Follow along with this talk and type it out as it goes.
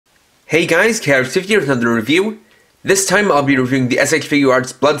Hey guys, Figuarts here with another review. This time I'll be reviewing the SH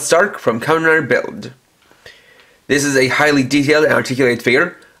Figuarts Bloodstark from Kamen build. This is a highly detailed and articulated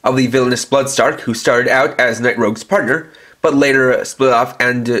figure of the villainous Bloodstark who started out as Night Rogue's partner, but later split off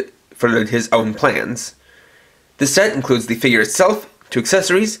and furthered his own plans. This set includes the figure itself, 2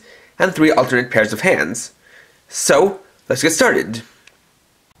 accessories, and 3 alternate pairs of hands. So, let's get started.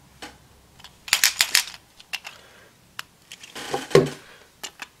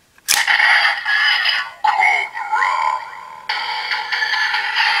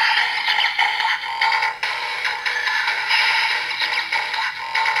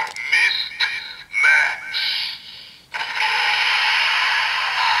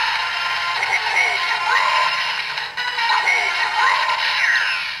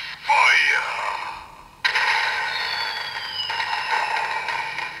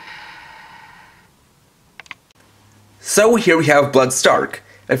 So here we have Bloodstark,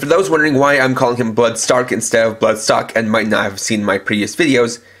 and for those wondering why I'm calling him Bloodstark instead of Bloodstock and might not have seen my previous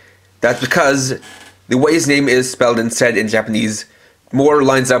videos, that's because the way his name is spelled and said in Japanese more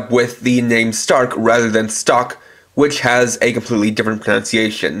lines up with the name Stark rather than Stock, which has a completely different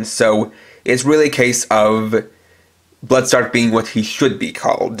pronunciation, so it's really a case of Bloodstark being what he should be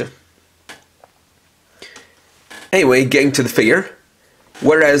called. Anyway, getting to the figure.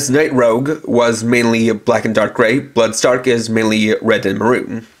 Whereas Night Rogue was mainly black and dark grey, Bloodstark is mainly red and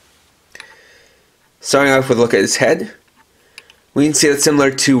maroon. Starting off with a look at his head, we can see that similar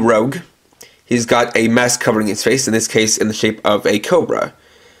to Rogue, he's got a mask covering his face, in this case in the shape of a cobra.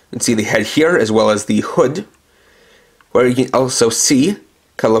 You can see the head here as well as the hood, where you can also see a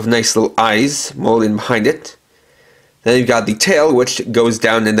couple of nice little eyes molded in behind it. Then you've got the tail, which goes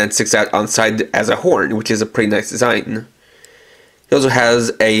down and then sticks out on the side as a horn, which is a pretty nice design. He also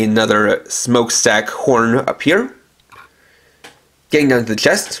has another smokestack horn up here. Getting down to the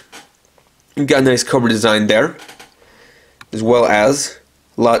chest, you've got a nice cobra design there, as well as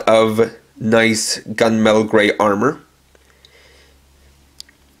a lot of nice gunmetal gray armor.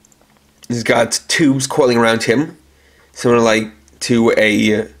 He's got tubes coiling around him, similar to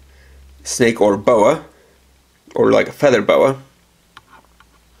a snake or boa, or like a feather boa.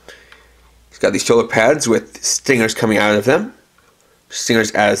 He's got these shoulder pads with stingers coming out of them.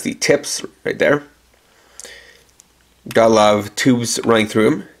 Stingers as the tips right there. Got a lot of tubes running through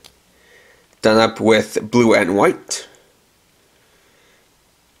him, done up with blue and white.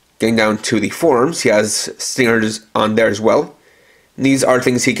 Getting down to the forearms, he has stingers on there as well. And these are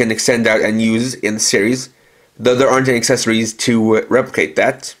things he can extend out and use in the series, though there aren't any accessories to replicate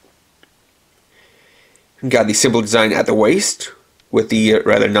that. Got the simple design at the waist with the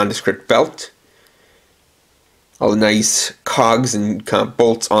rather nondescript belt. All the nice cogs and kind of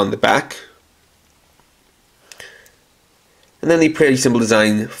bolts on the back. And then the pretty simple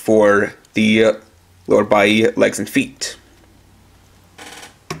design for the lower body, legs, and feet.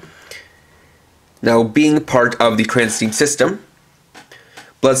 Now, being part of the Transcendent system,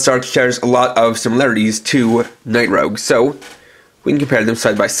 Bloodstark shares a lot of similarities to Night Rogue, so we can compare them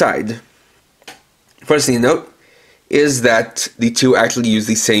side by side. First thing to note is that the two actually use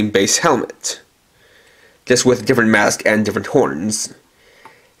the same base helmet, just with different mask and different horns.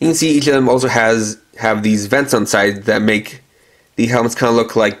 You can see each of them also have these vents on the side that make the helmets kind of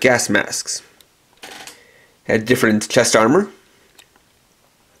look like gas masks. Had different chest armor.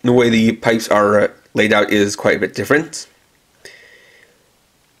 The way the pipes are laid out is quite a bit different.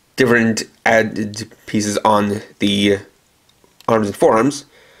 Different added pieces on the arms and forearms.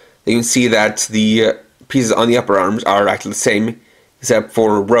 You can see that the pieces on the upper arms are actually the same, except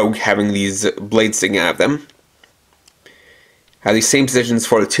for Rogue having these blades sticking out of them. Have these same positions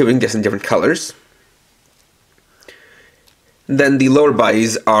for the tubing, just in different colors. And then the lower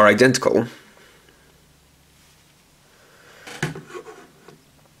bodies are identical.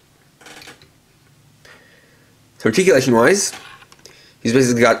 So articulation-wise, he's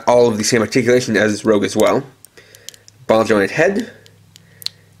basically got all of the same articulation as Rogue as well. Ball jointed head,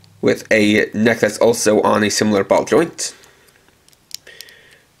 with a neck that's also on a similar ball joint.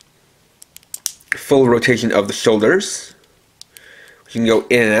 Full rotation of the shoulders, which you can go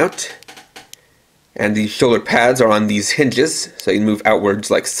in and out. And the shoulder pads are on these hinges, so you can move outwards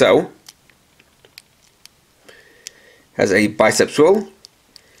like so. Has a bicep swivel.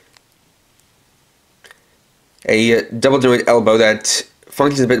 A double joint elbow that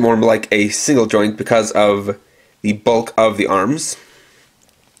functions a bit more like a single joint because of the bulk of the arms.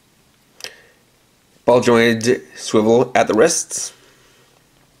 Ball jointed swivel at the wrists.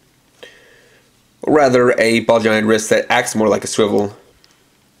 Or rather, a ball jointed wrist that acts more like a swivel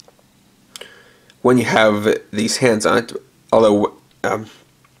when you have these hands on it, although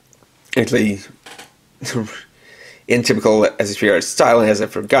actually, in typical SHPR style, as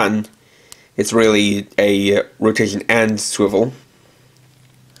if for gun, it's really a rotation and swivel.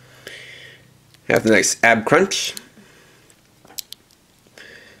 Have the nice ab crunch,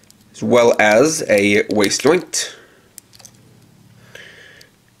 as well as a waist joint.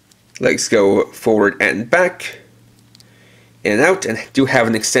 Legs go forward and back, in and out, and do have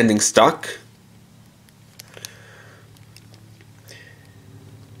an extending stock.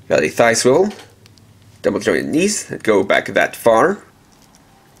 Got a thigh swivel, double jointed knees that go back that far.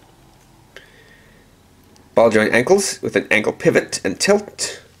 Ball joint ankles with an ankle pivot and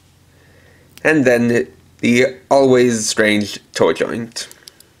tilt. And then the always strange toe joint.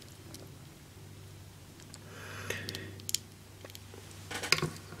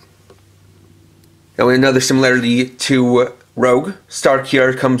 Now, another similarity to Rogue, Stark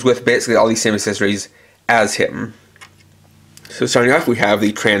here comes with basically all the same accessories as him. So starting off, we have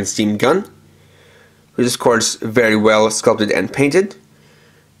the Trans Steam Gun, which is of course very well sculpted and painted,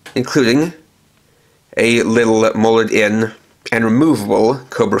 including a little molded in and removable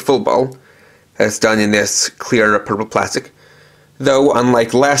Cobra full ball that's done in this clear purple plastic. Though,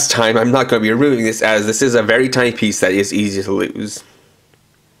 unlike last time, I'm not going to be removing this, as this is a very tiny piece that is easy to lose.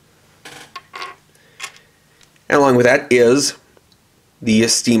 And along with that is the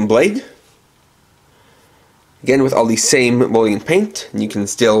Steam Blade. Again, with all the same molding and paint, and you can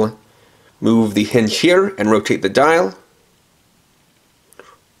still move the hinge here and rotate the dial,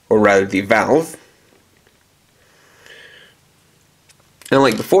 or rather the valve. And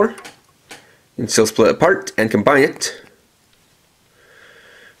like before, you can still split it apart and combine it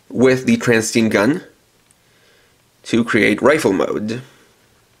with the Trans Steam Gun to create rifle mode.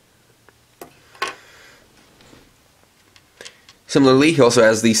 Similarly, he also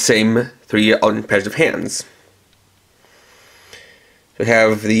has the same 3 alternate pairs of hands. We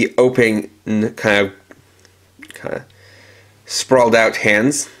have the open, kind of sprawled out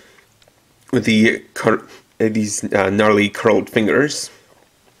hands with these gnarly curled fingers.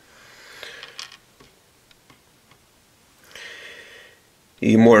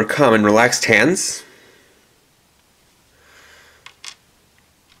 The more common relaxed hands.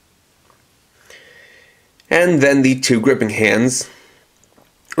 And then the 2 gripping hands,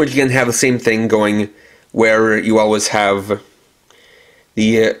 which again have the same thing going, where you always have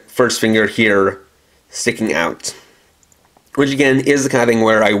the first finger here sticking out. Which again is the kind of thing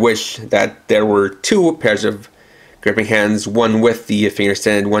where I wish that there were 2 pairs of gripping hands, one with the finger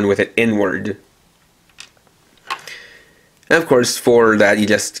extended, one with it inward. And of course, for that you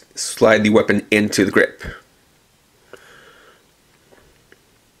just slide the weapon into the grip.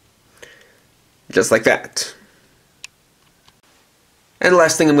 Just like that. And the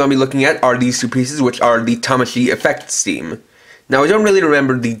last thing I'm going to be looking at are these 2 pieces, which are the Tamashii Effect Steam. Now, I don't really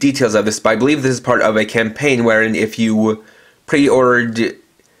remember the details of this, but I believe this is part of a campaign wherein if you pre-ordered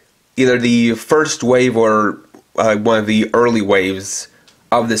either the first wave or one of the early waves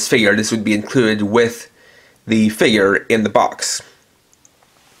of this figure, this would be included with the figure in the box.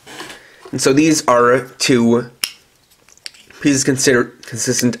 And so these are 2 pieces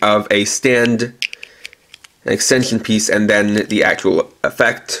consistent of a stand, an extension piece, and then the actual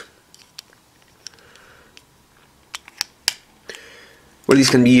effect. Where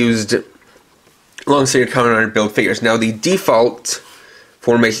these can be used alongside your Kamen Rider build figures. Now, the default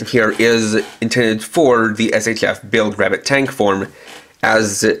formation here is intended for the SHF build rabbit tank form,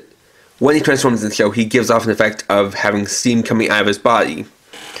 as when he transforms in the show, he gives off an effect of having steam coming out of his body.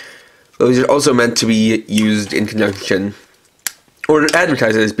 Those are also meant to be used in conjunction, or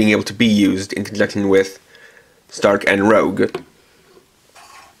advertised as being able to be used in conjunction with Stark and Rogue.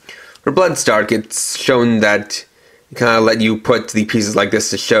 For Blood Stark, it's shown that it kind of let you put the pieces like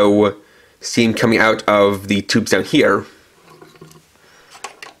this to show steam coming out of the tubes down here.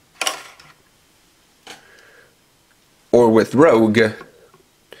 Or with Rogue, it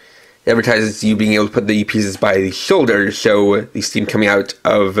advertises you being able to put the pieces by the shoulder to show the steam coming out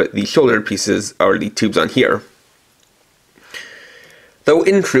of the shoulder pieces, or the tubes on here. Though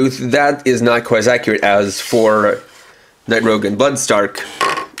in truth, that is not quite as accurate, as for Night Rogue and Blood Stark,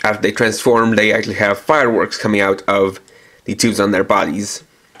 after they transform, they actually have fireworks coming out of the tubes on their bodies.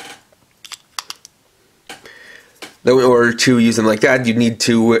 Though in order to use them like that, you need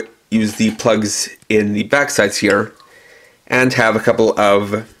to use the plugs in the backsides here, and have a couple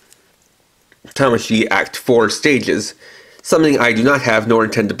of Tamashii Act 4 stages, something I do not have nor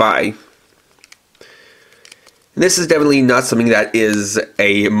intend to buy. This is definitely not something that is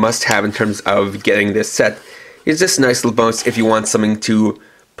a must-have in terms of getting this set. It's just a nice little bonus if you want something to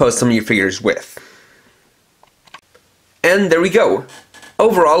post some of your figures with. And there we go.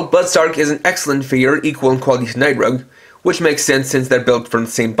 Overall, Bloodstark is an excellent figure, equal in quality to Night Rogue, which makes sense since they're built from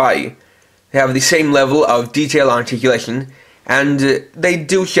the same body. They have the same level of detail and articulation, and they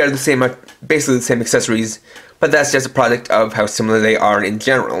do share the same, basically the same accessories, but that's just a product of how similar they are in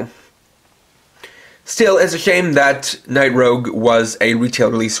general. Still, it's a shame that Night Rogue was a retail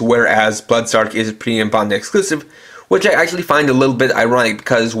release, whereas Bloodstark is a premium Bandai exclusive, which I actually find a little bit ironic,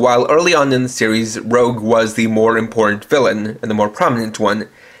 because while early on in the series, Rogue was the more important villain, and the more prominent one,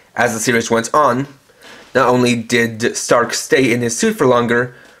 as the series went on, not only did Stark stay in his suit for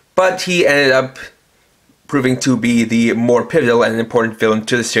longer, but he ended up proving to be the more pivotal and important villain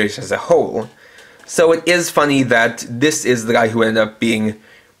to the series as a whole. So it is funny that this is the guy who ended up being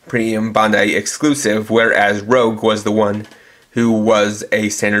premium Bandai exclusive, whereas Rogue was the one who was a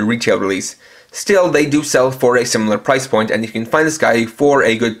standard retail release. Still, they do sell for a similar price point, and you can find this guy for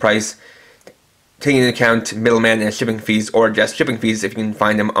a good price, taking into account middleman and shipping fees, or just shipping fees if you can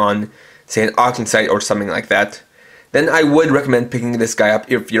find them on, say, an auction site or something like that. Then I would recommend picking this guy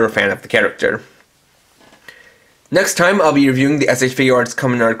up if you're a fan of the character. Next time, I'll be reviewing the SH Figuarts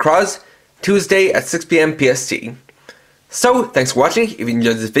Kamen Cross, Tuesday at 6 PM PST. So, thanks for watching. If you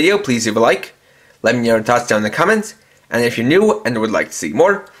enjoyed this video, please leave a like, let me know your thoughts down in the comments, and if you're new and would like to see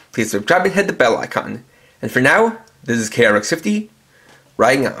more, please subscribe and hit the bell icon. And for now, this is KRX50,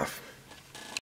 writing off.